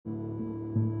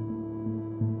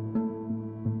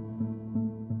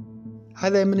Hi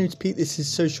there, my name's Pete. This is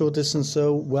Social Distance.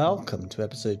 So welcome to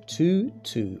episode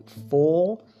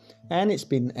 224. And it's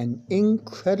been an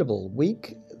incredible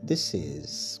week. This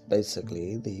is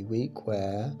basically the week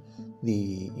where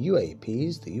the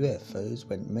UAPs, the UFOs,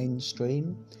 went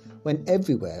mainstream, went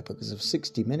everywhere because of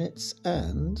 60 Minutes,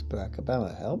 and Barack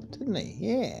Obama helped, didn't he?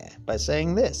 Yeah, by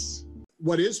saying this.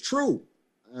 What is true,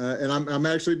 and I'm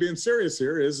actually being serious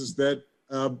here, is that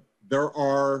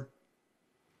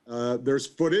there's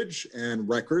footage and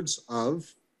records of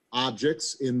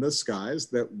objects in the skies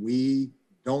that we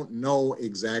don't know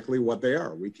exactly what they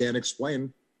are. We can't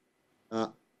explain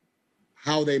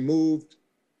how they moved,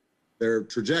 their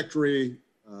trajectory.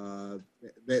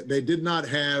 They did not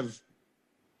have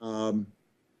an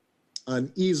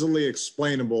easily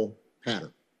explainable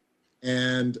pattern.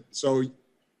 And so,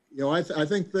 I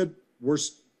think that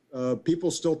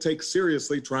people still take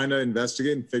seriously trying to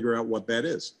investigate and figure out what that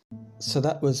is. So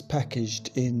that was packaged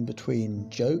in between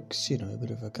jokes, a bit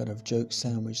of a kind of joke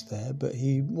sandwich there, but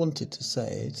he wanted to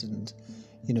say it, and,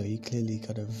 he clearly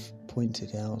kind of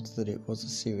pointed out that it was a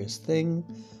serious thing,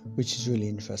 which is really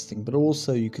interesting. But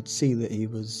also you could see that he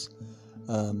was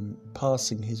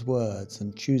passing his words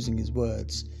and choosing his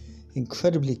words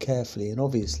incredibly carefully. And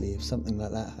obviously, if something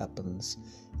like that happens,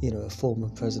 a former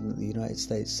president of the United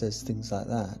States says things like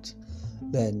that,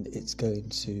 then it's going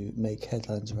to make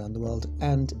headlines around the world,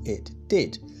 and it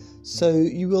did. So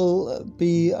you will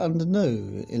be under no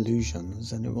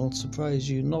illusions, and it will surprise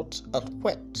you not a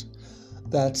whit,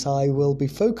 that I will be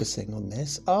focusing on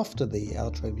this after the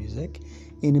outro music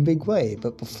in a big way.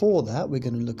 But before that, we're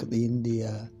going to look at the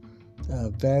India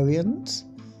variant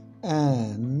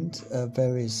and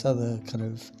various other kind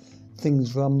of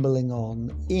things rumbling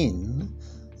on in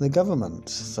the government.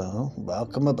 So,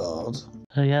 welcome aboard.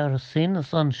 Have you ever seen the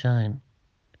sunshine?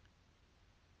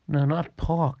 No, not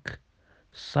pork.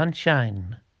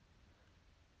 Sunshine.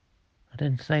 I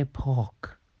didn't say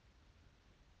pork.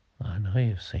 I know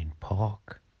you've seen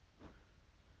pork.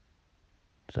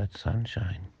 I said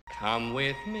sunshine. Come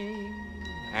with me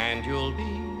and you'll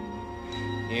be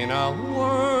in a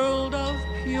world of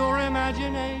pure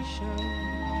imagination.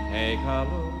 Take a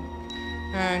look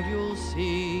and you'll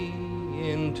see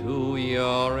into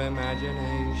your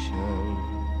imagination.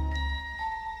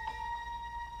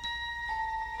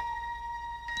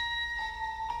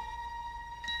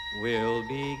 We'll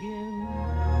begin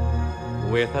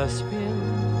with a spin,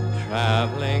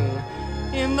 traveling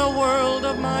in the world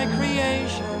of my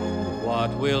creation. What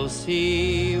we'll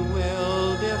see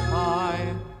will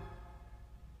defy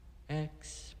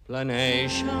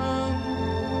explanation.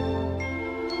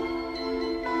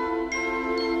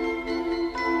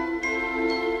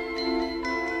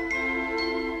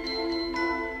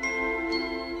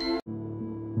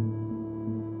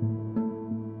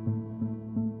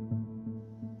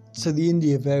 So the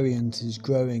India variant is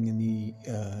growing in the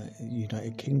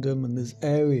United Kingdom, and there's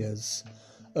areas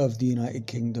of the United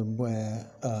Kingdom where,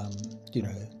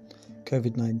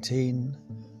 COVID-19,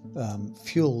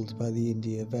 fueled by the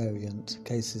India variant,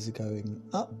 cases are going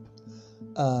up.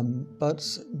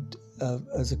 But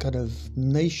as a kind of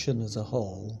nation as a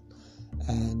whole,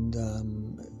 and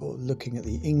looking at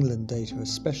the England data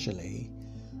especially,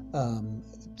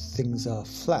 things are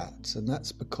flat, and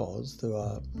that's because there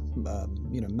are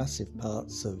massive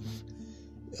parts of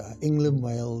England,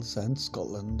 Wales and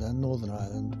Scotland and Northern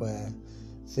Ireland where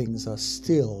things are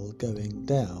still going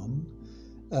down.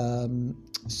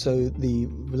 So the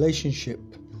relationship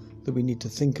that we need to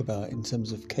think about in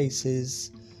terms of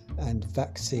cases and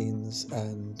vaccines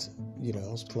and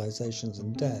hospitalizations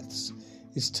and deaths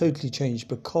is totally changed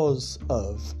because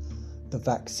of the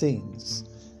vaccines.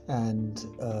 And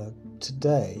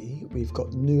today we've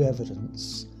got new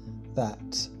evidence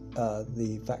that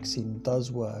the vaccine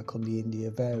does work on the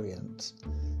India variant.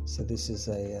 So this is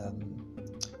a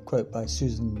quote by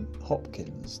Susan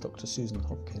Hopkins, Dr. Susan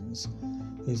Hopkins,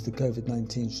 who's the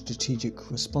COVID-19 Strategic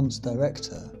Response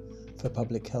Director for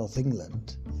Public Health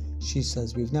England. She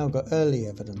says, we've now got early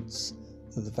evidence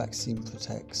that the vaccine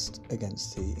protects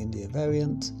against the India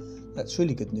variant. That's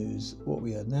really good news. What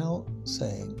we are now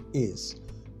saying is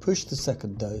push the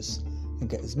second dose and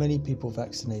get as many people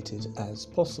vaccinated as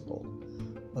possible.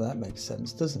 Well, that makes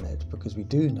sense, doesn't it? Because we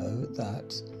do know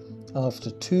that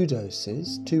after 2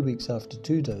 doses, 2 weeks after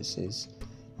 2 doses,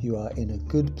 you are in a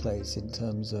good place in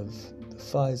terms of the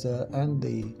Pfizer and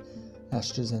the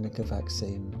AstraZeneca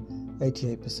vaccine.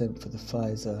 88% for the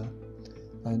Pfizer.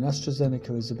 And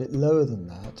AstraZeneca is a bit lower than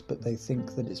that, but they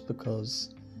think that it's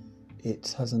because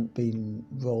it hasn't been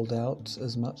rolled out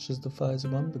as much as the Pfizer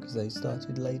one because they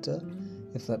started later,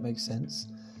 if that makes sense.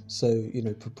 So,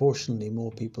 proportionally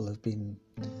more people have been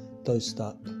dosed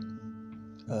up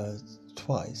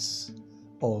twice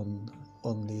on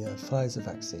the Pfizer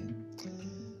vaccine.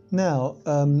 Now,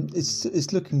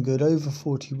 it's looking good. Over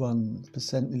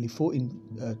 41%, nearly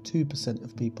 42%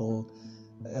 of people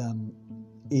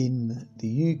in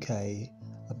the UK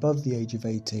above the age of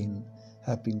 18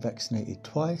 have been vaccinated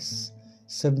twice.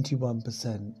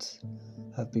 71%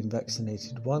 have been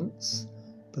vaccinated once.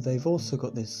 But they've also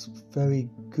got this very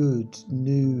good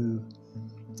new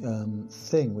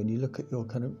thing when you look at your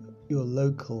your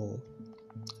local,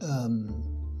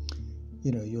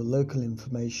 your local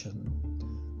information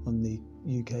on the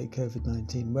UK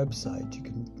COVID-19 website. You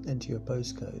can enter your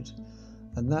postcode,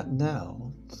 and that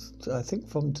now, I think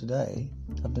from today,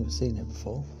 I've never seen it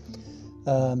before,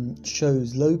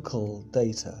 shows local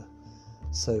data.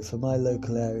 So for my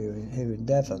local area here in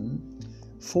Devon,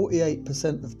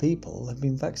 48% of people have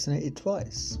been vaccinated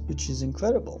twice, which is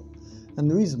incredible. And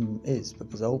the reason is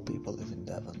because old people live in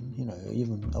Devon,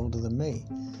 even older than me.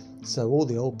 So all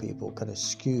the old people kind of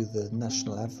skew the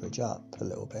national average up a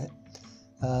little bit.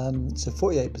 So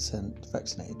 48%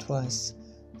 vaccinated twice,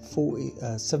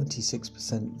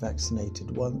 76%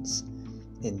 vaccinated once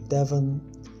in Devon,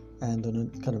 and on a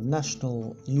kind of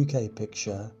national UK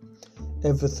picture,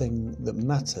 everything that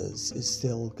matters is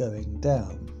still going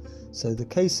down. So the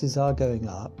cases are going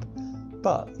up,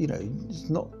 but, it's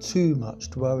not too much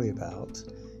to worry about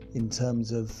in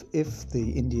terms of if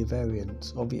the India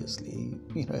variant obviously,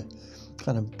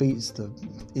 kind of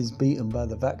is beaten by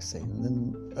the vaccine,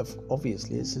 then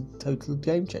obviously it's a total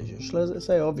game changer. Shall I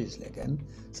say obviously again?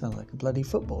 Sound like a bloody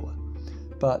footballer.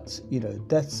 But,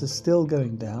 deaths are still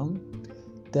going down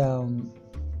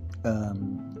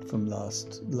from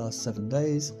last 7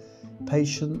 days.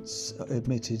 Patients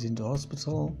admitted into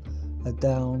hospital are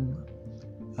down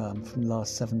from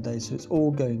last 7 days, so it's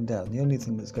all going down. The only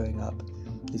thing that's going up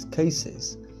is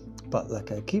cases, but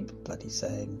like I keep bloody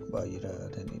saying, well, I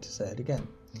don't need to say it again.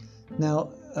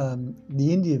 Now,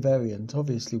 the India variant,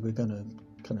 obviously we're going to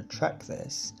kind of track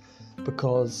this,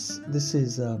 because this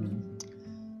is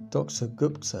Dr.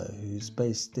 Gupta, who's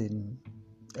based in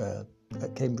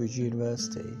at Cambridge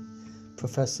University,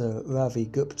 Professor Ravi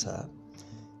Gupta.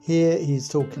 Here he's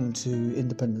talking to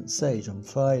Independent Sage on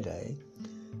Friday,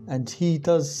 and he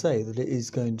does say that it is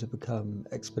going to become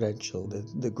exponential.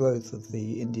 The growth of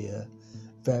the India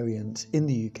variant in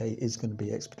the UK is going to be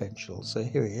exponential. So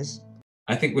here he is.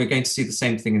 I think we're going to see the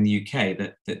same thing in the UK,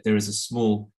 that there is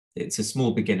it's a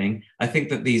small beginning. I think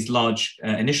that these large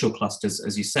initial clusters,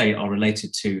 as you say, are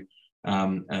related to,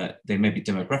 they may be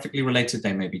demographically related,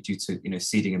 they may be due to,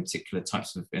 seeding in particular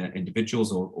types of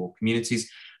individuals or communities,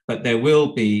 but there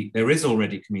is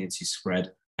already community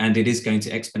spread, and it is going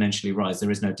to exponentially rise. There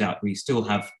is no doubt. We still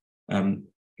have,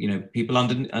 people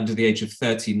under the age of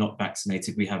 30 not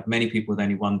vaccinated. We have many people with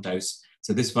only one dose.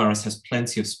 So this virus has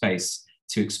plenty of space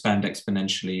to expand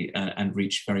exponentially and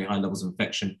reach very high levels of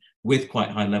infection with quite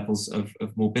high levels of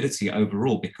morbidity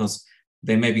overall, because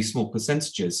there may be small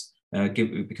percentages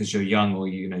because you're young or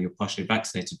you're partially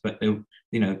vaccinated, but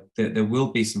there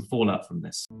will be some fallout from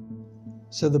this.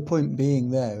 So the point being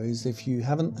there is, if you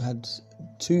haven't had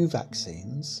 2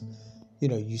 vaccines,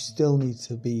 you still need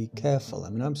to be careful. I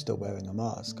mean, I'm still wearing a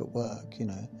mask at work,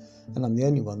 and I'm the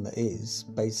only one that is,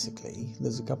 basically.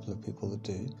 There's a couple of people that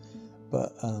do,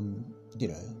 but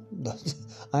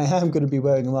I am going to be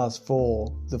wearing a mask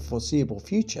for the foreseeable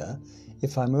future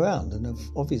if I'm around. And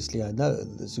obviously I know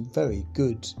that there's a very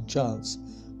good chance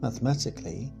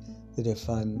mathematically that if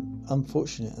I'm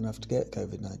unfortunate enough to get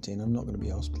COVID-19, I'm not going to be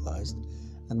hospitalised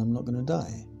and I'm not going to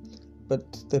die.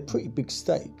 But they're pretty big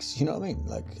stakes, you know what I mean?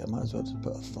 Like, I might as well just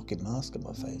put a fucking mask on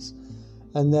my face.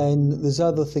 And then there's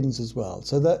other things as well.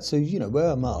 So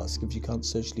wear a mask if you can't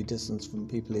socially distance from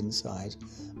people inside.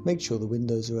 Make sure the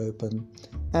windows are open.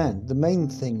 And the main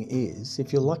thing is,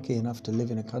 if you're lucky enough to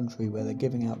live in a country where they're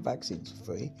giving out vaccines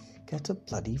for free, get a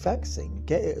bloody vaccine.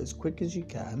 Get it as quick as you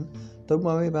can. Don't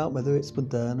worry about whether it's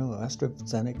Moderna or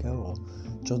AstraZeneca or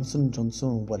Johnson & Johnson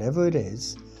or whatever it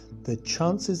is. The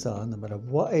chances are, no matter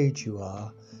what age you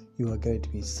are going to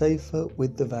be safer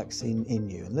with the vaccine in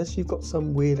you, unless you've got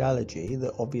some weird allergy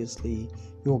that obviously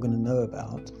you're going to know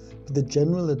about. But the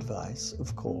general advice,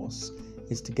 of course,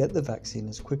 is to get the vaccine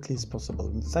as quickly as possible,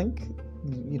 and thank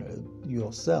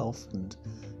yourself and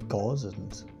God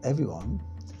and everyone,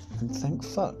 and thank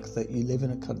fuck that you live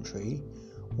in a country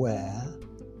where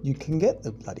you can get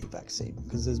the bloody vaccine,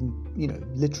 because there's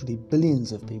literally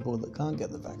billions of people that can't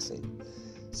get the vaccine.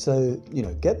 So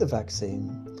get the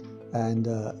vaccine. And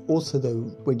also, though,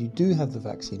 when you do have the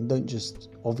vaccine, don't just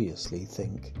obviously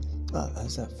think, oh,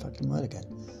 that's that fucking word again.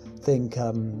 Think,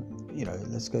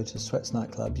 let's go to Sweats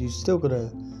nightclub. You still got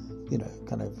to,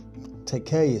 kind of take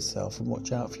care of yourself and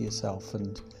watch out for yourself,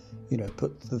 and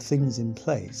put the things in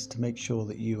place to make sure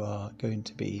that you are going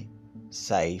to be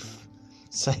safe.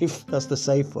 Safe, that's the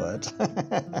safe word.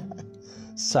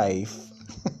 Safe.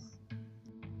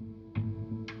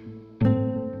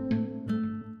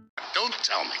 Don't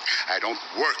tell me I don't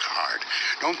work hard.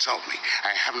 Don't tell me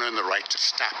I haven't earned the right to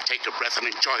stop, take a breath, and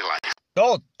enjoy life.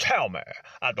 Don't tell me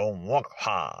I don't work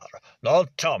hard. Don't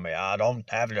tell me I don't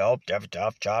have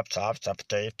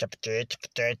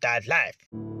that life.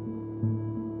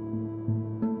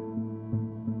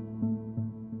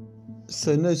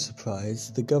 So no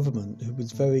surprise, the government, who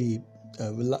was very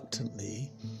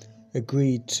reluctantly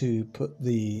agreed to put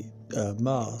the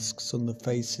masks on the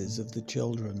faces of the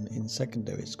children in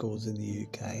secondary schools in the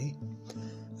UK,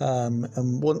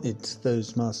 and wanted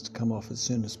those masks to come off as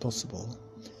soon as possible,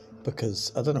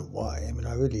 because I don't know why. I mean,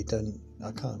 I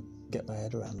can't get my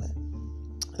head around it.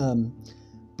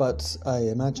 But I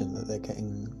imagine that they're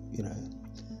getting,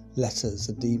 letters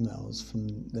and emails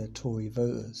from their Tory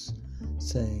voters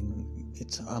saying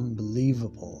it's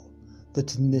unbelievable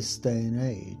that in this day and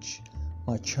age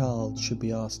my child should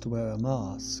be asked to wear a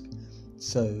mask,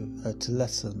 so to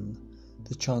lessen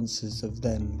the chances of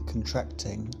them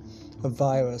contracting a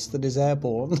virus that is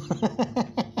airborne.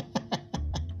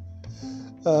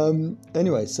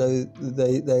 Anyway, so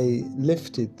they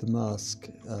lifted the mask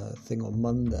thing on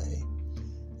Monday,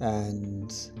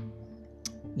 and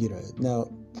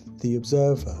now the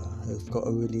Observer have got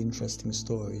a really interesting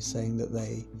story saying that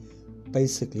they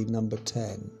basically, Number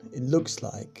 10, it looks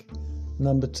like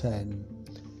Number 10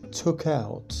 took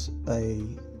out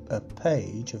a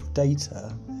page of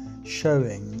data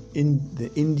showing in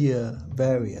the India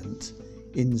variant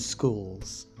in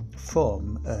schools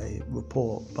from a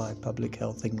report by Public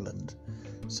Health England.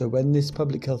 So when this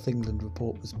Public Health England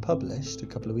report was published a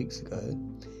couple of weeks ago,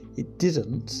 it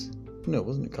didn't, no, it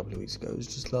wasn't a couple of weeks ago, it was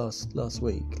just last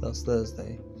week, last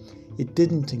Thursday, it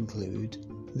didn't include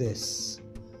this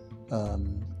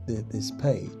this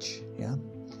page, yeah?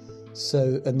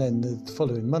 So, and then the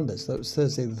following Monday, so that was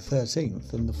Thursday the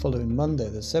 13th, and the following Monday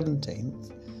the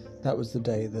 17th, that was the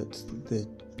day that the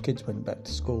kids went back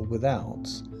to school without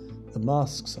the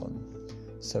masks on.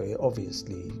 So it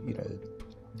obviously,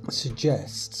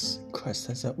 suggests, Christ,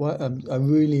 I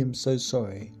really am so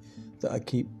sorry that I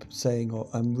keep saying, or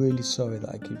I'm really sorry that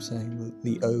I keep saying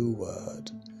the O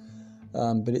word.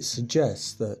 But it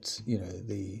suggests that,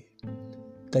 the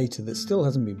data that still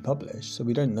hasn't been published, so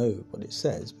we don't know what it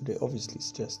says, but it obviously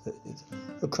suggests that it's...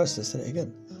 Oh, Christ, I said it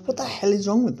again. What the hell is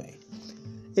wrong with me?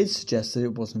 It suggests that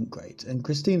it wasn't great, and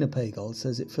Christina Pagel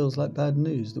says it feels like bad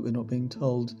news that we're not being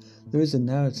told there is a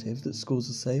narrative that schools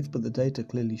are safe, but the data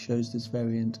clearly shows this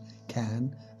variant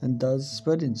can and does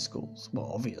spread in schools.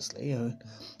 Well, obviously.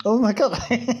 Oh my God.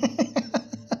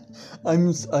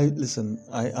 I'm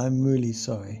really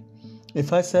sorry.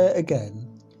 If I say it again,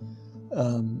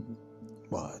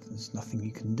 well, there's nothing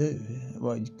you can do.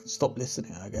 Well, you can stop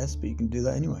listening, I guess, but you can do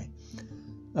that anyway.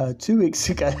 2 weeks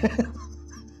ago,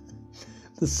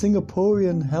 the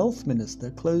Singaporean health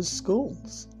minister closed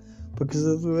schools because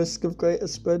of the risk of greater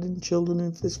spread in children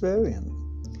of this variant.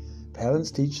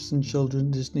 Parents, teachers and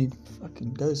children just need...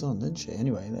 Fucking goes on, doesn't she?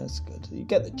 Anyway, that's good. You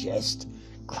get the gist.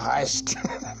 Christ.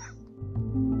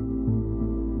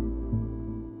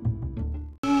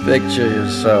 Picture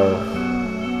yourself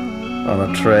on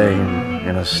a train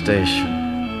in a station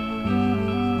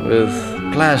with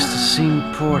plasticine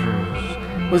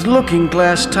porters with looking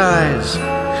glass ties.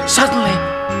 Suddenly,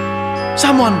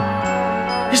 someone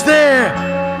is there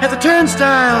at the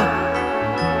turnstile.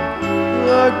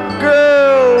 A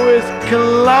girl with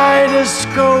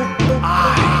kaleidoscope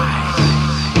eyes.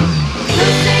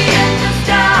 Lucy in the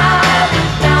sky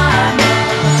with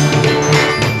diamonds.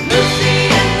 Lucy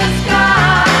in the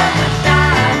sky with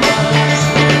diamonds.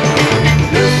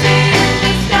 Lucy in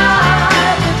the sky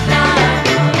with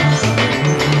diamonds. Lucy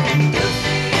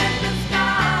in the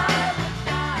sky with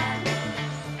diamonds.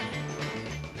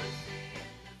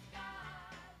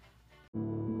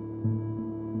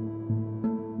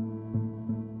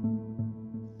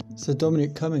 So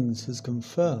Dominic Cummings has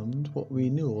confirmed what we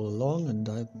knew all along, and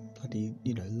I bloody,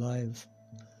 live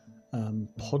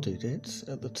podded it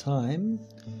at the time,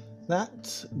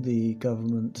 that the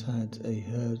government had a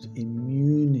herd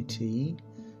immunity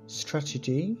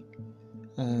strategy,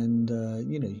 and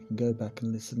you can go back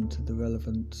and listen to the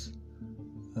relevant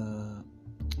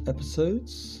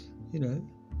episodes.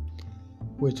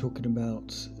 We're talking about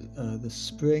the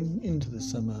spring into the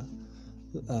summer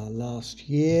last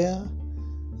year.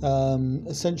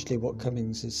 Essentially what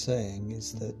Cummings is saying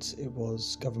is that it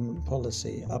was government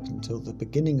policy up until the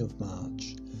beginning of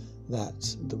March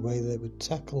that the way they would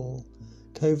tackle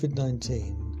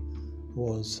COVID-19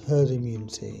 was herd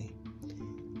immunity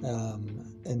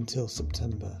until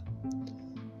September.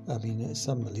 I mean, it's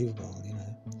unbelievable, you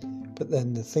know. But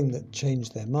then the thing that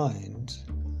changed their mind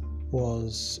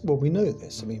was, well, we know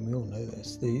this. I mean, we all know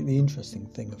this. The interesting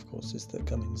thing, of course, is that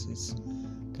Cummings is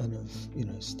kind of, you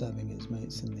know, stabbing his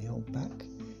mates in the old back.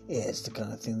 Yeah, it's the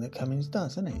kind of thing that Cummings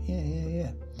does, isn't it?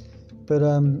 Yeah. But,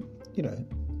 you know,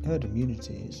 herd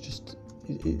immunity is just,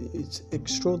 it's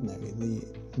extraordinary, the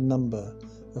number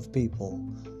of people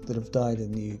that have died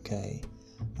in the UK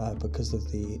because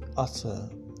of the utter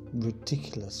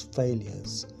ridiculous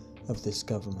failures of this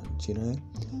government, you know.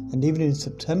 And even in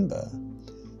September,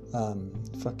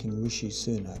 fucking Rishi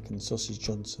Sunak and Sausage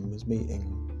Johnson was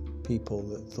meeting people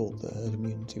that thought that herd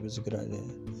immunity was a good idea,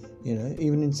 you know,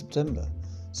 even in September.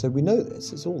 So we know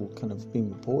this, it's all kind of been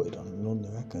reported on and on the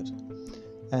record.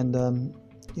 And,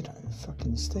 you know, it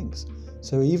fucking stinks.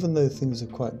 So even though things are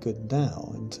quite good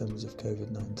now in terms of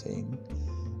COVID-19,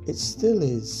 it still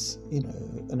is, you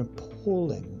know, an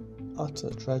appalling, utter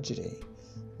tragedy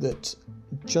that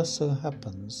just so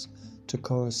happens to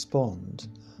correspond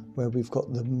where we've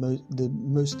got the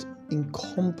most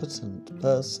incompetent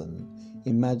person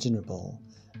imaginable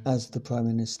as the Prime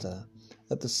Minister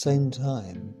at the same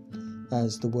time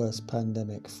as the worst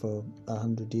pandemic for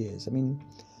 100 years. I mean,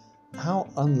 how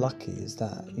unlucky is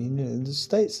that? You know, in the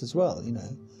States as well, you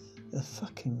know, a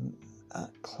fucking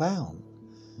clown.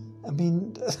 I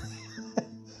mean,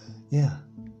 yeah.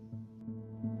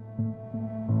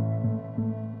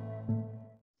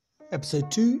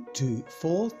 Episode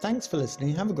 224. Thanks for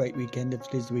listening. Have a great weekend if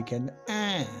it is the weekend.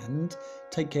 And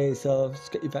take care of yourselves.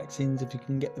 Get your vaccines if you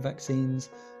can get the vaccines.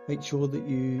 Make sure that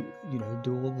you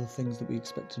do all the things that we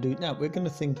expect to do. Now, we're going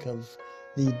to think of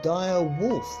the dire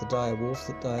wolf that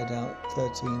died out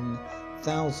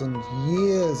 13,000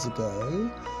 years ago,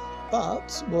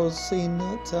 but was seen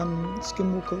at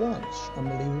Skinwalker Ranch,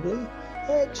 unbelievably,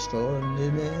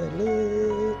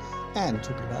 extraordinarily. And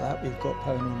talking about that, we've got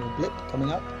Paranormal Blip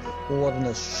coming up. What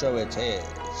a show it is.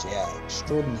 Yeah,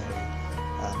 extraordinary,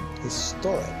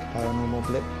 historic Paranormal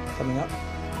Blip coming up.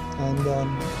 And,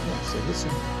 yeah, so listen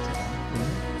to that. You know.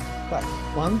 Right,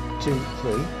 1, 2,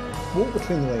 3. Walk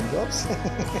between the raindrops.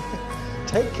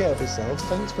 Take care of yourselves.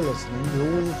 Thanks for listening.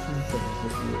 All of the things that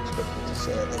you expected to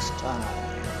say this time.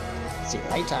 See you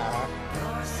later.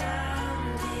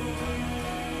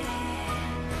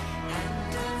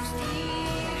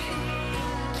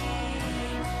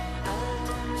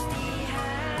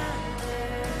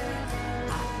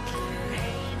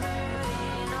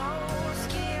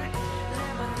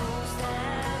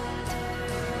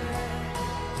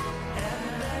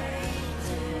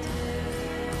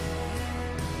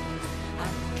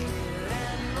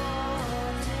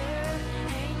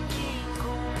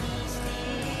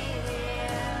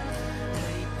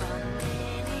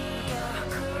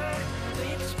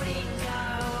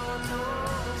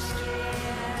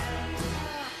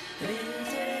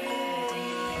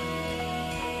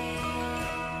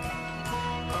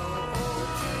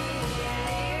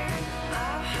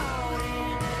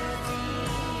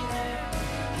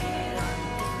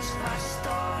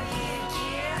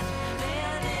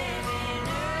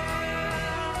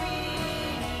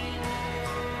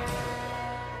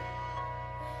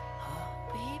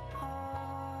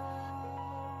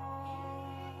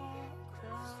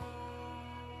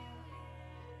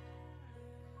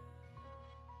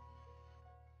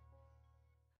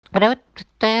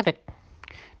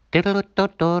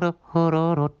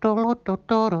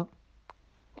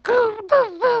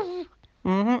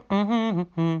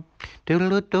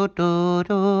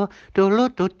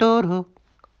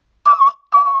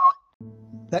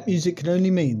 That music can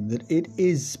only mean that it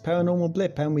is Paranormal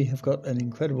Blip, and we have got an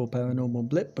incredible Paranormal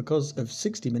Blip because of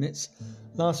 60 Minutes.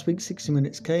 Last week, 60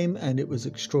 Minutes came, and it was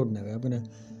extraordinary. I'm going to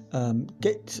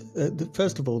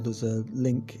first of all, there's a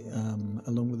link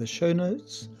along with the show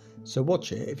notes. So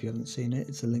watch it if you haven't seen it.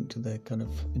 It's a link to their kind of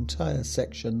entire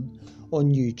section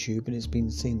on YouTube, and it's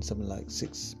been seen something like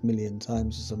 6 million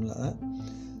times or something like that.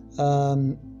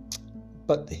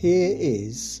 But here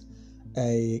is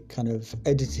a kind of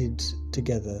edited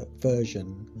together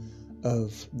version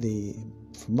of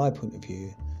from my point of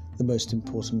view, the most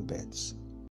important bits.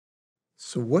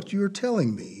 So what you're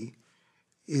telling me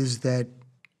is that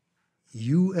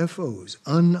UFOs,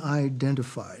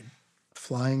 unidentified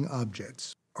flying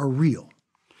objects, are real.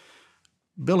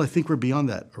 Bill, I think we're beyond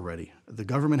that already. The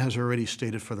government has already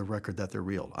stated for the record that they're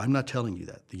real. I'm not telling you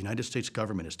that. The United States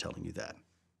government is telling you that.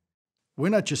 We're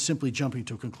not just simply jumping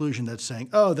to a conclusion that's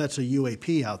saying, oh, that's a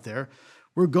UAP out there.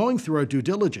 We're going through our due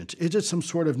diligence. Is it some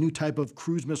sort of new type of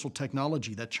cruise missile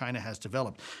technology that China has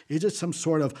developed? Is it some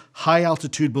sort of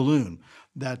high-altitude balloon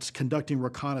that's conducting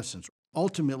reconnaissance?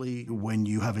 Ultimately, when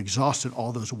you have exhausted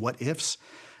all those what-ifs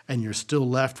and you're still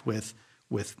left with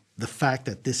the fact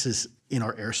that this is in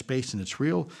our airspace and it's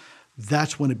real,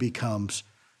 that's when it becomes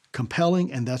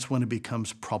compelling and that's when it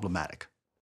becomes problematic.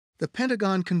 The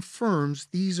Pentagon confirms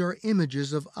these are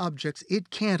images of objects it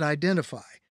can't identify.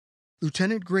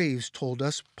 Lieutenant Graves told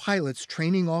us pilots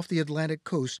training off the Atlantic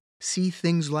coast see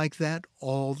things like that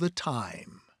all the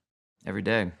time. Every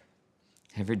day.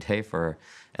 Every day for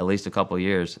at least a couple of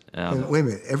years. Wait a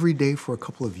minute, every day for a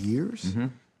couple of years? Mm-hmm.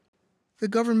 The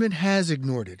government has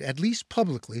ignored it, at least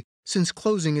publicly, since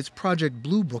closing its Project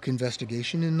Blue Book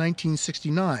investigation in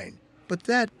 1969. But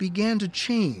that began to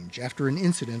change after an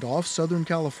incident off Southern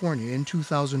California in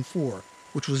 2004,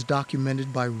 which was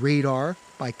documented by radar,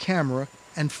 by camera,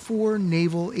 and 4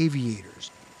 naval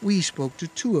aviators. We spoke to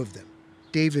 2 of them.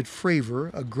 David Fravor,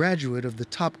 a graduate of the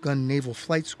Top Gun Naval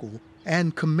Flight School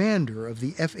and commander of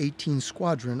the F-18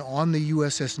 squadron on the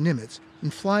USS Nimitz,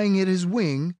 and flying at his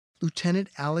wing, Lieutenant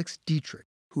Alex Dietrich,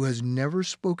 who has never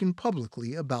spoken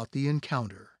publicly about the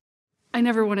encounter. I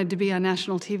never wanted to be on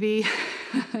national TV,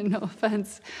 no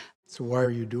offense. So why are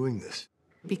you doing this?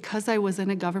 Because I was in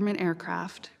a government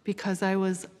aircraft, because I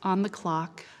was on the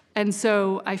clock, and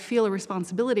so I feel a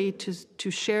responsibility to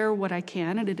share what I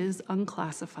can, and it is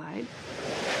unclassified.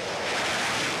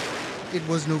 It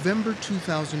was November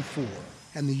 2004,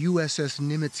 and the USS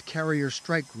Nimitz Carrier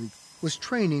Strike Group was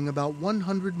training about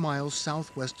 100 miles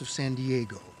southwest of San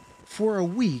Diego. For a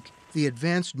week, the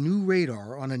advanced new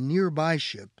radar on a nearby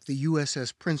ship, the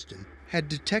USS Princeton, had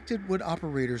detected what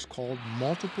operators called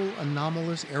multiple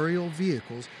anomalous aerial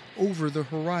vehicles over the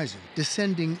horizon,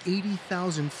 descending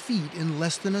 80,000 feet in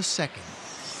less than a second.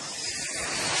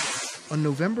 On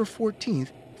November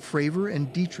 14th, Fravor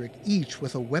and Dietrich, each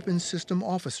with a weapons system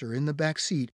officer in the back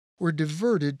seat, were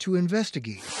diverted to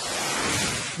investigate.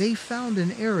 They found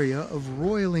an area of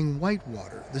roiling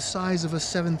whitewater the size of a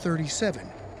 737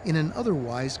 in an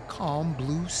otherwise calm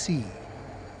blue sea.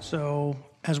 So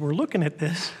as we're looking at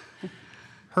this,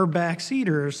 her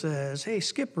backseater says, "Hey,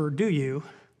 Skipper, do you?"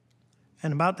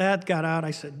 And about that got out,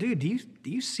 I said, "Dude, do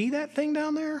you see that thing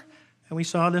down there?" And we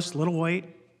saw this little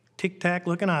white tic-tac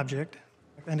looking object,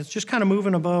 and it's just kind of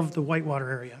moving above the whitewater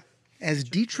area. As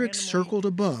Dietrich circled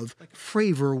above,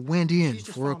 Fravor went in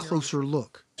for a closer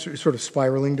look. So sort of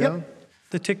spiraling down? Yep.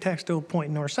 The tic-tac's still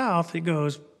pointing north-south. It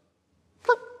goes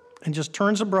and just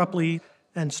turns abruptly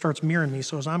and starts mirroring me.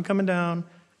 So as I'm coming down,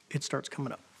 it starts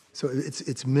coming up. So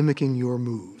it's mimicking your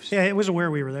moves. Yeah, it was aware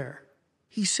we were there.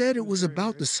 He said it was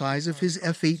about the size of his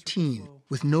F-18,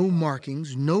 with no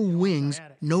markings, no wings,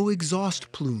 no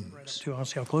exhaust plumes. I'll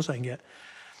see how close I can get.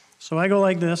 So I go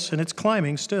like this, and it's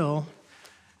climbing still.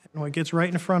 And when it gets right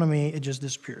in front of me, it just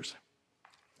disappears.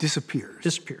 Disappears?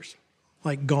 Disappears.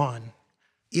 Like gone.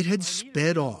 It had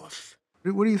sped off.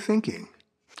 What are you thinking?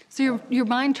 So your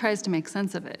mind tries to make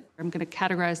sense of it. I'm going to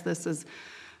categorize this as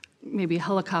maybe a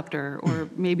helicopter or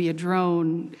maybe a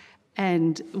drone.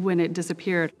 And when it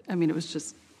disappeared, I mean, it was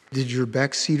just... Did your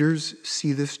backseaters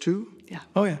see this too? Yeah.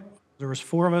 Oh, yeah. There was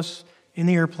 4 of us in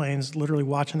the airplanes literally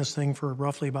watching this thing for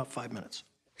roughly about 5 minutes.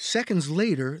 Seconds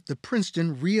later, the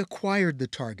Princeton reacquired the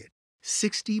target,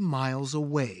 60 miles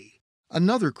away.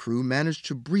 Another crew managed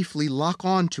to briefly lock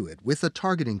onto it with a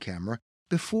targeting camera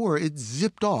before it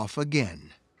zipped off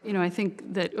again. You know, I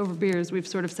think that over beers, we've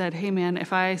sort of said, hey, man,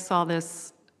 if I saw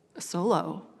this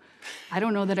solo, I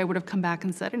don't know that I would have come back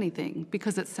and said anything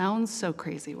because it sounds so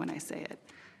crazy when I say it.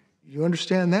 You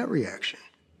understand that reaction?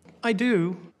 I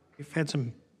do. I've had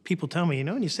some people tell me, you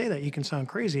know, when you say that, you can sound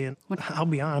crazy. And I'll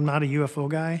be honest, I'm not a UFO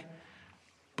guy.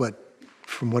 But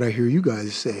from what I hear you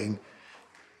guys saying,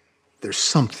 there's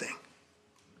something.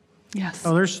 Yes.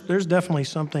 Oh, there's definitely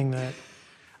something that,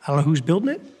 I don't know who's building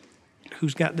it,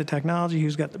 who's got the technology,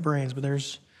 who's got the brains, but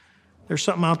there's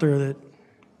something out there that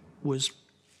was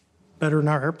better than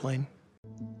our airplane.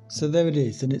 So there it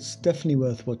is, and it's definitely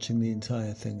worth watching the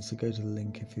entire thing, so go to the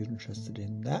link if you're interested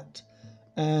in that.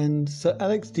 And so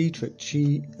Alex Dietrich,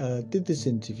 she did this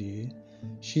interview.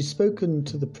 She's spoken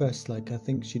to the press like I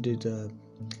think she did a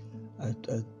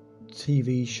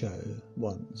TV show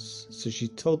once. So she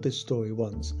told this story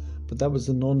once, but that was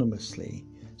anonymously,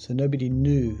 so nobody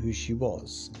knew who she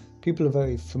was. People are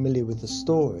very familiar with the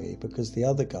story because the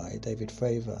other guy, David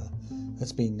Fravor,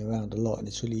 has been around a lot, and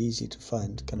it's really easy to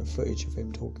find kind of footage of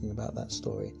him talking about that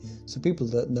story. So people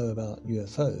that know about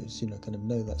UFOs, you know, kind of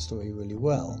know that story really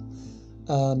well.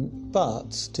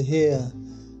 But to hear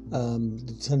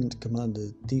Lieutenant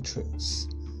Commander Dietrich's,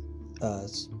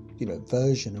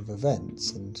 version of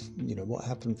events and, what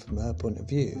happened from her point of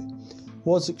view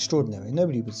was extraordinary.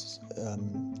 Nobody was,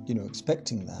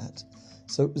 expecting that.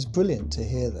 So it was brilliant to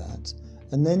hear that.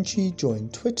 And then she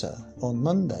joined Twitter on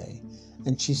Monday,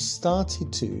 and she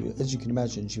started to, as you can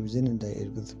imagine, she was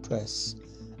inundated with press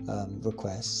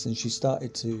requests, and she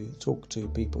started to talk to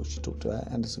people. She talked to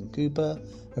Anderson Cooper,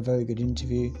 a very good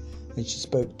interview, and she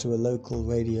spoke to a local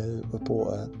radio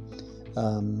reporter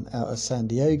out of San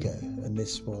Diego. And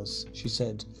this was, she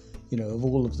said, of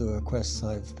all of the requests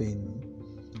I've been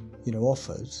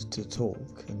offered to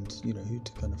talk and who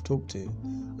to kind of talk to,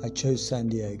 I chose San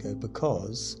Diego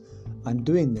because I'm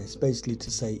doing this basically to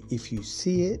say, if you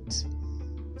see it,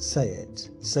 say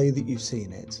that you've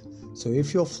seen it. So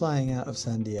if you're flying out of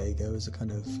San Diego as a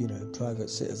kind of private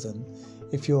citizen,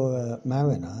 if you're a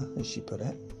mariner, as she put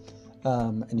it,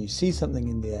 and you see something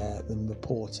in the air, then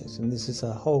report it. And this is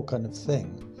a whole kind of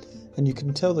thing, and you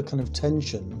can tell the kind of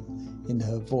tension in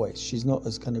her voice. She's not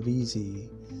as kind of easy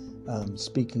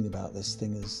speaking about this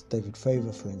thing as David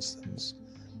Fravor, for instance.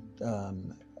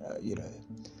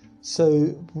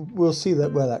 So we'll see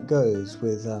where that goes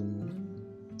with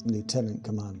Lieutenant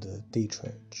Commander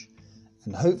Dietrich,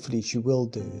 and hopefully she will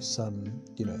do some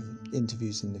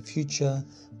interviews in the future.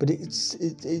 But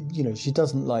she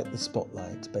doesn't like the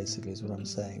spotlight, basically, is what I'm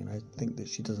saying, and I think that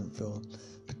she doesn't feel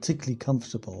particularly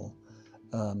comfortable.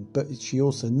 But she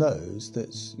also knows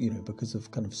that because of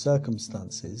kind of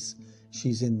circumstances,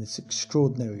 she's in this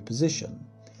extraordinary position.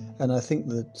 And I think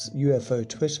that UFO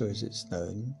Twitter, as it's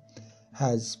known,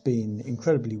 has been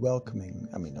incredibly welcoming.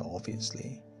 I mean,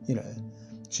 obviously,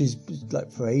 she's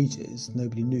like, for ages,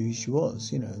 nobody knew who she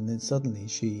was, and then suddenly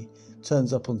she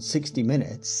turns up on 60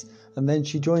 Minutes, and then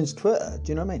she joins Twitter.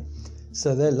 Do you know what I mean?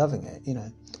 So they're loving it,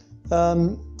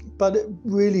 But it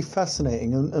really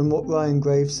fascinating, and what Ryan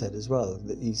Graves said as well,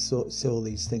 that he saw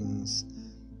these things,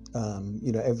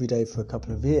 every day for a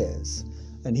couple of years.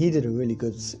 And he did a really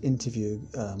good interview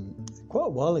quite a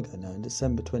while ago now, in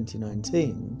December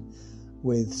 2019,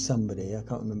 with somebody, I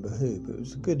can't remember who, but it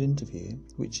was a good interview,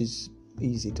 which is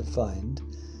easy to find.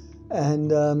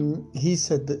 And he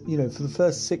said that, for the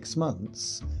first 6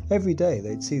 months, every day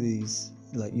they'd see these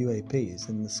like UAPs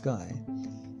in the sky.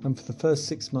 And for the first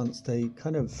 6 months, they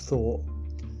kind of thought,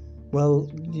 well,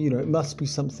 it must be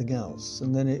something else.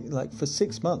 And then for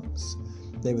 6 months,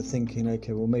 they were thinking,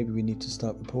 okay, well, maybe we need to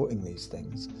start reporting these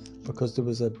things, because there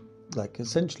was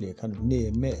essentially a kind of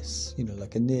near miss,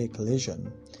 like a near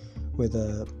collision with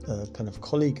a kind of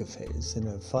colleague of his in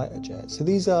a fighter jet. So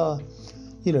these are,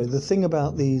 the thing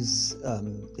about these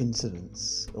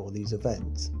incidents or these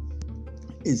events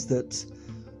is that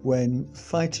when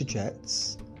fighter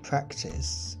jets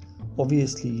practice,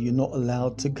 obviously you're not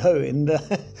allowed to go in the,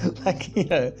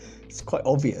 it's quite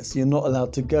obvious, you're not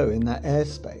allowed to go in that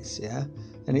airspace, yeah?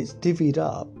 And it's divvied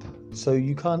up, so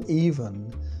you can't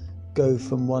even go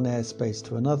from one airspace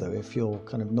to another if you're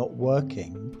kind of not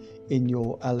working in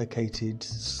your allocated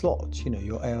slot,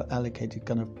 your allocated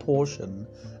kind of portion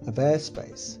of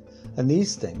airspace. And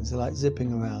these things are like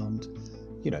zipping around,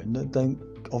 don't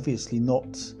obviously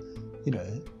not,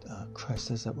 Christ,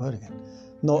 there's that word again,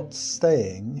 not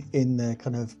staying in their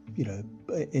kind of,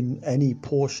 in any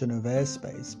portion of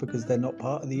airspace, because they're not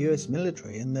part of the US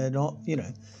military, and they're not,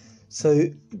 So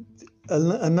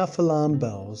enough alarm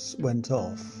bells went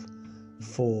off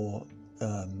for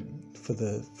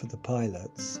the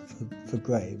pilots, for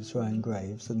Graves, Ryan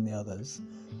Graves and the others,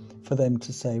 for them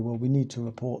to say, well, we need to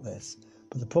report this.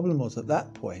 But the problem was, at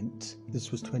that point,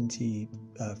 this was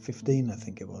 2015, I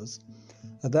think it was,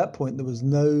 at that point there was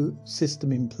no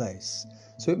system in place.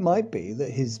 So it might be that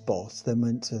his boss then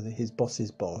went to his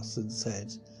boss's boss and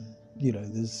said,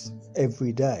 there's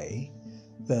every day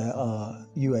there are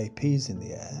UAPs in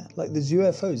the air, like there's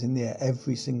UFOs in the air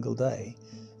every single day.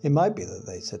 It might be that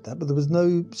they said that, but there was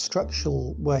no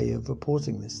structural way of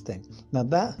reporting this thing. Now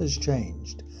that has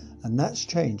changed, and that's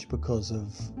changed because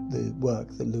of the work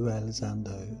that Lou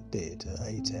Elizondo did at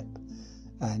ATIP,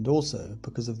 and also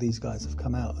because of these guys have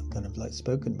come out and kind of like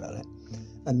spoken about it.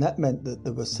 And that meant that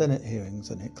there were Senate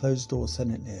hearings on it, closed-door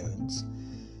Senate hearings,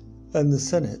 and the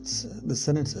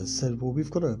senators said, well,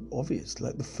 we've got to,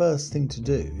 the first thing to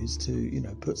do is to,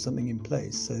 put something in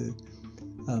place so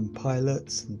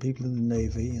pilots and people in the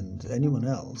Navy and anyone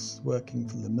else working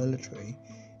for the military,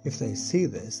 if they see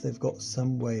this, they've got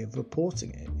some way of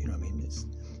reporting it. It's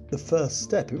the first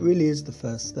step. It really is the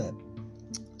first step.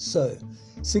 So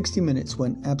 60 Minutes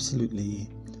went absolutely,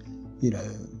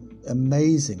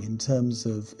 amazing in terms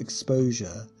of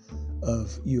exposure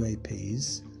of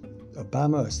UAPs.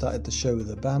 Obama, I started the show with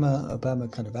Obama.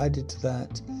 Obama kind of added to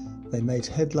that. They made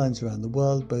headlines around the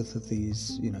world, both of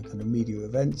these, kind of media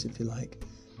events, if you like.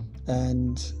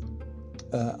 And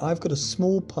I've got a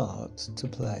small part to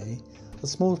play,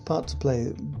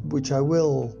 which I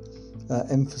will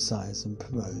emphasize and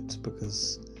promote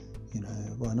because,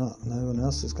 why not? No one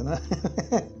else is gonna.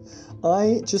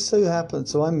 I just so happen,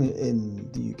 so I'm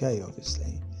in the UK,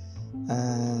 obviously,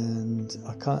 and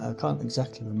I can't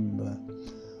exactly remember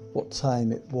what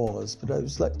time it was, but it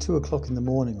was like 2:00 in the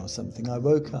morning or something. I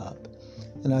woke up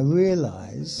and I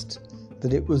realized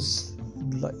that it was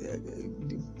like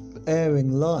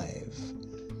airing live.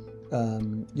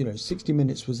 60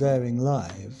 Minutes was airing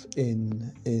live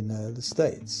in the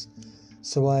States.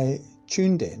 So I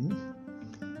tuned in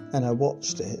and I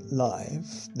watched it live,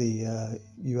 the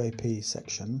UAP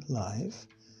section live,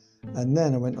 and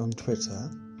then I went on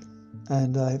Twitter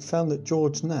and I found that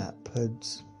George Knapp had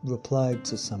replied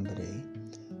to somebody,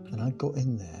 and I got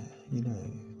in there,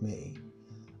 me.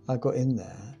 I got in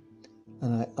there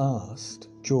and I asked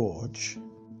George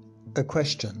a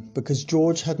question because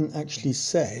George hadn't actually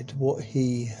said what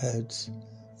he had,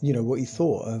 what he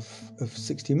thought of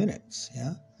 60 Minutes,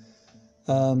 yeah?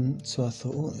 So I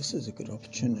thought, this is a good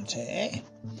opportunity.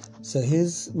 So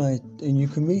here's and you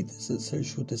can read this at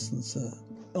Social Distancer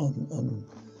on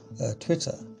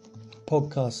Twitter,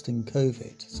 Podcasting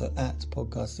COVID, so at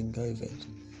Podcasting COVID.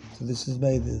 So this is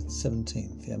May the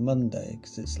 17th, Monday,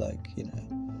 because it's like,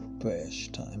 British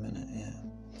time, innit,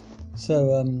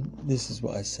 So this is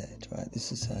what I said, right?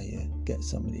 This is how you get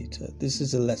somebody to... This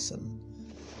is a lesson.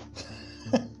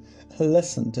 A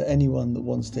lesson to anyone that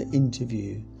wants to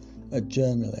interview a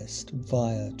journalist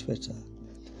via Twitter.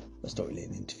 That's not really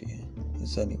an interview.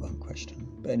 It's only one question.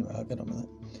 But anyway, I'll get on with it.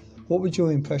 What was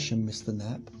your impression, Mr.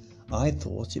 Knapp? I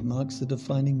thought it marks the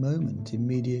defining moment in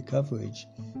media coverage.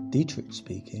 Dietrich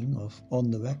speaking of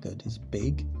On the Record is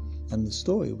big, and the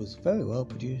story was very well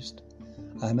produced.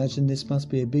 I imagine this must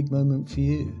be a big moment for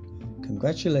you.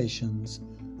 Congratulations,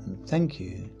 and thank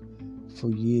you for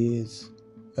years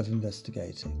of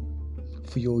investigating.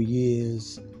 For your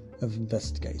years of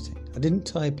investigating. I didn't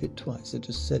type it twice, I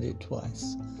just said it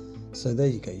twice. So there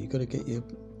you go, you've got to get your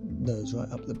nose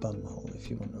right up the bumhole if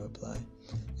you want to reply.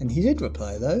 And he did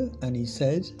reply though, and he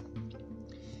said,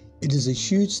 it is a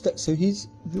huge step. So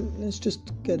let's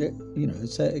just get it,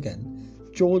 say it again.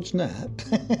 George Knapp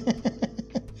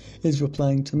is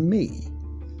replying to me.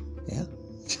 Yeah.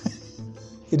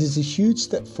 It is a huge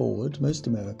step forward. Most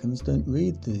Americans don't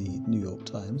read the New York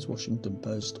Times, Washington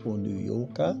Post, or New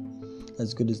Yorker,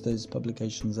 as good as those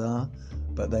publications are,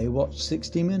 but they watch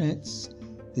 60 Minutes.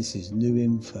 This is new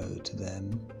info to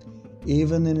them.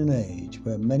 Even in an age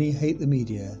where many hate the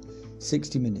media,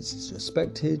 60 Minutes is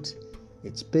respected.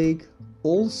 It's big.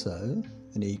 Also,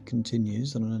 and he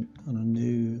continues on a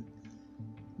new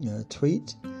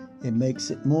tweet, it makes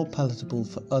it more palatable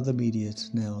for other media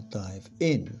to now dive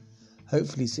in.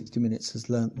 Hopefully 60 Minutes has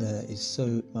learnt there is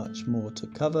so much more to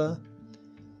cover.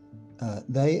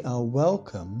 They are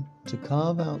welcome to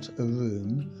carve out a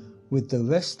room with the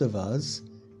rest of us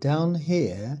down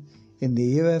here in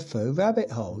the UFO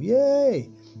rabbit hole. Yay!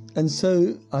 And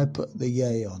so I put the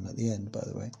yay on at the end, by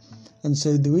the way. And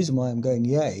so the reason why I'm going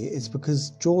yay is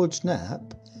because George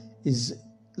Knapp is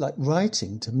like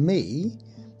writing to me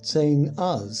saying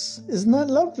us. Isn't that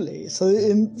lovely? So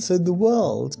the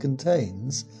world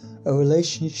contains a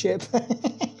relationship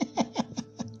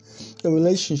a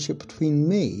relationship between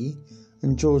me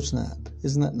and George Knapp.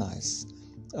 Isn't that nice?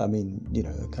 I mean,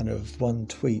 kind of one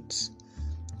tweet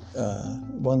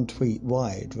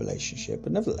wide relationship,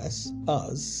 but nevertheless,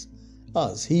 us,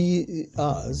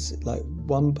 like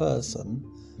one person,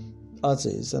 us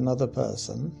is another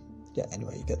person. Yeah,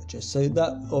 anyway, you get the gist. So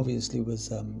that obviously was,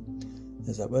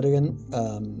 there's that word again,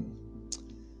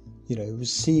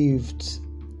 received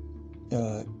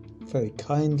very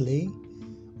kindly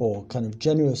or kind of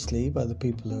generously by the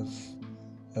people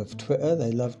of Twitter.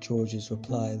 They loved George's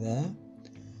reply there.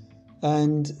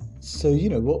 And so,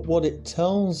 what it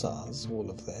tells us, all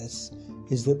of this,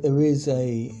 is that there is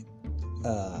an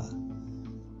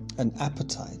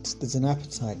appetite. There's an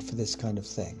appetite for this kind of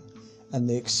thing. And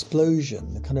the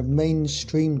explosion, the kind of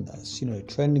mainstreamness,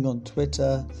 trending on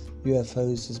Twitter,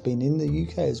 UFOs has been in the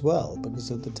UK as well,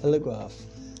 because of the Telegraph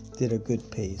did a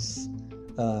good piece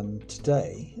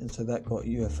today. And so that got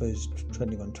UFOs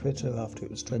trending on Twitter after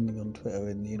it was trending on Twitter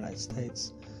in the United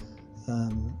States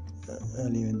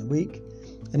earlier in the week.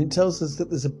 And it tells us that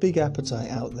there's a big appetite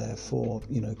out there for,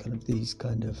 kind of these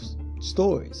kind of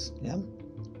stories. Yeah.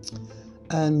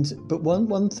 But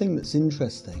one thing that's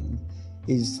interesting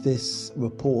is this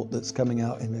report that's coming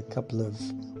out in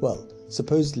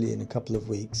supposedly in a couple of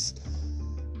weeks,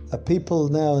 People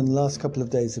now in the last couple of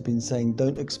days have been saying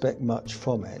don't expect much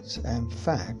from it. And in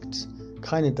fact,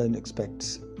 kind of don't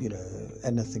expect,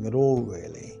 anything at all,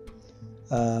 really,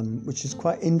 which is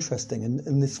quite interesting.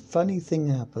 And this funny thing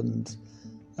happened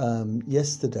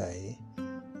yesterday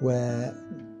where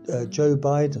Joe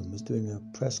Biden was doing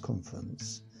a press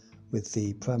conference with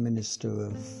the Prime Minister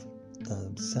of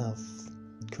South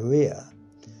Korea.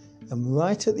 And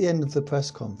right at the end of the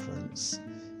press conference,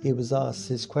 he was asked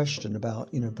his question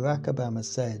about, Barack Obama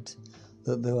said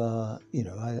that there are,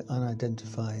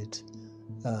 unidentified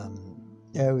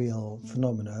aerial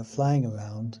phenomena flying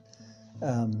around.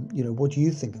 What do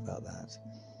you think about that?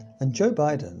 And Joe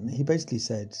Biden, he basically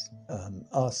said,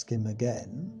 ask him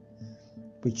again,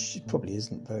 which probably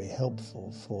isn't very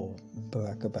helpful for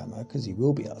Barack Obama because he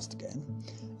will be asked again.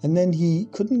 And then he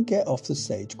couldn't get off the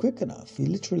stage quick enough. He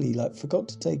literally forgot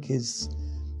to take his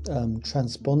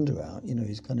transponder out,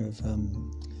 his kind of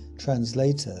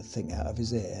translator thing out of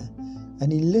his ear,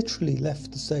 and he literally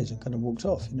left the stage and kind of walked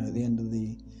off, at the end of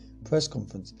the press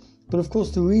conference. But of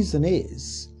course the reason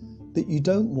is that you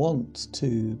don't want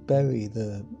to bury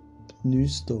the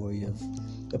news story of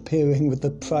appearing with the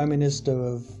Prime Minister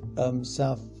of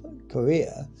South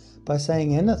Korea by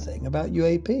saying anything about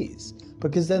UAPs,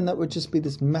 because then that would just be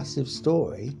this massive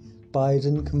story.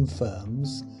 Biden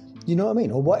confirms, you know what I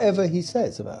mean? Or whatever he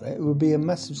says about it, it would be a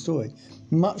massive story,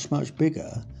 much, much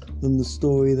bigger than the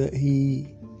story that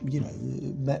he,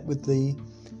 met with the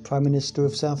Prime Minister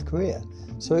of South Korea.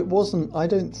 So it wasn't, I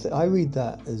read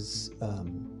that as,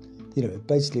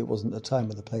 basically it wasn't the time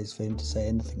or the place for him to say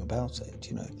anything about it,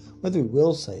 Whether he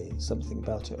will say something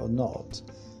about it or not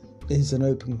is an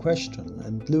open question.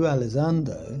 And Lou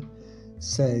Elizondo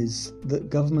says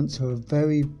that governments are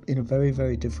in a very,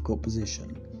 very difficult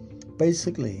position.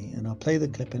 Basically, and I'll play the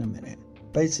clip in a minute,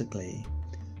 basically,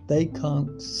 they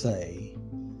can't say,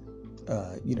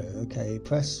 okay,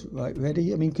 press, right,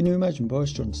 ready? I mean, can you imagine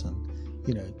Boris Johnson,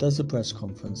 does a press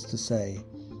conference to say,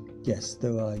 yes,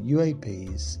 there are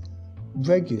UAPs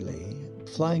regularly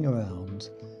flying around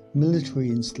military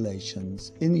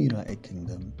installations in the United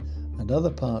Kingdom and other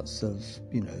parts of,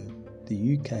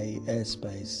 the UK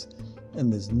airspace,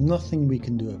 and there's nothing we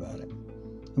can do about it.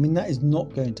 I mean, that is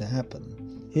not going to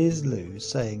happen. Here's Lou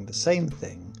saying the same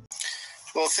thing.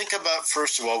 Well, think about,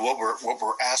 first of all, what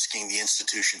we're asking the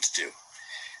institution to do.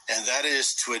 And that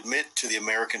is to admit to the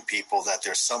American people that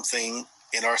there's something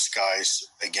in our skies.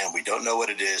 Again, we don't know what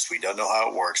it is. We don't know how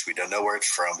it works. We don't know where it's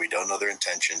from. We don't know their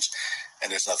intentions.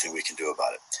 And there's nothing we can do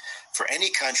about it. For any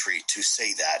country to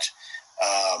say that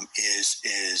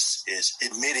is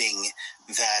admitting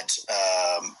that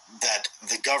that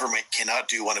the government cannot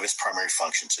do one of its primary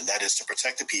functions, and that is to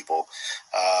protect the people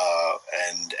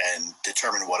and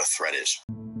determine what a threat is.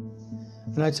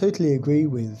 And I totally agree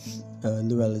with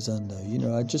Lou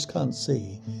Elizondo. I just can't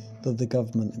see that the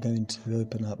government are going to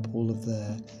open up all of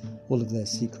their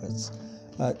secrets.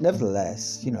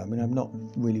 Nevertheless, I'm not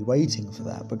really waiting for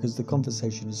that because the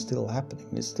conversation is still happening.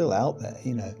 It's still out there,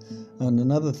 And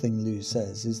another thing Lou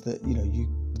says is that,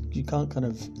 you can't kind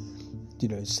of,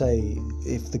 say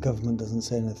if the government doesn't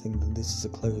say anything, then this is a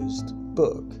closed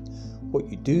book. What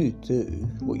you do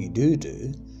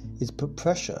is put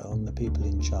pressure on the people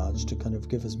in charge to kind of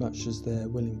give as much as they're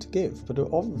willing to give. But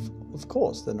of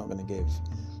course, they're not going to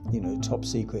give, top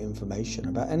secret information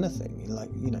about anything.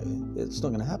 It's not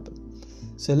going to happen.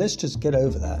 So let's just get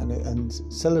over that and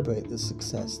celebrate the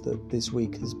success that this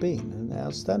week has been, an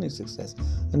outstanding success.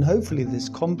 And hopefully this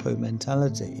compo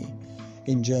mentality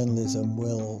in journalism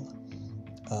will,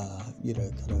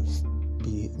 kind of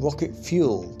be rocket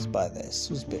fueled by this.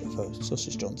 It was a bit of a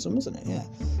Sausage Johnson, wasn't it? Yeah.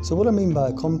 So what I mean by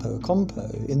a compo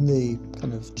in the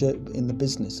kind of in the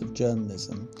business of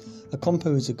journalism, a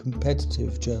compo is a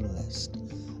competitive journalist,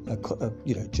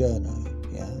 journo,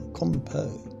 yeah,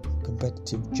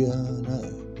 competitive journo.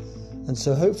 And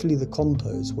so hopefully the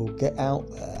compos will get out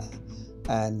there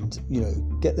and,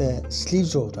 get their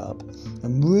sleeves rolled up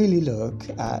and really look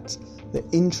at the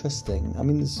interesting,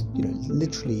 there's,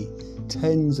 literally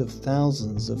tens of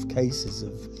thousands of cases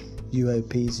of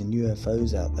UAPs and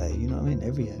UFOs out there, you know what I mean?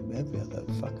 Every other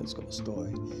fucker's got a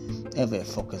story. Every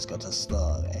fucker's got a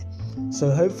story.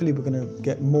 So hopefully we're going to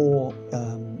get more,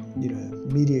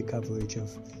 media coverage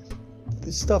of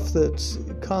the stuff that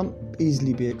can't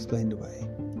easily be explained away.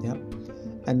 Yeah,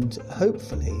 and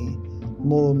hopefully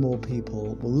more and more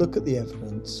people will look at the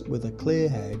evidence with a clear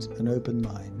head and open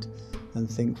mind and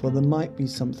think, well, there might be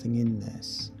something in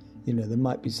this. There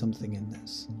might be something in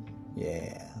this.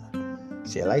 Yeah.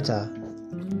 See you later.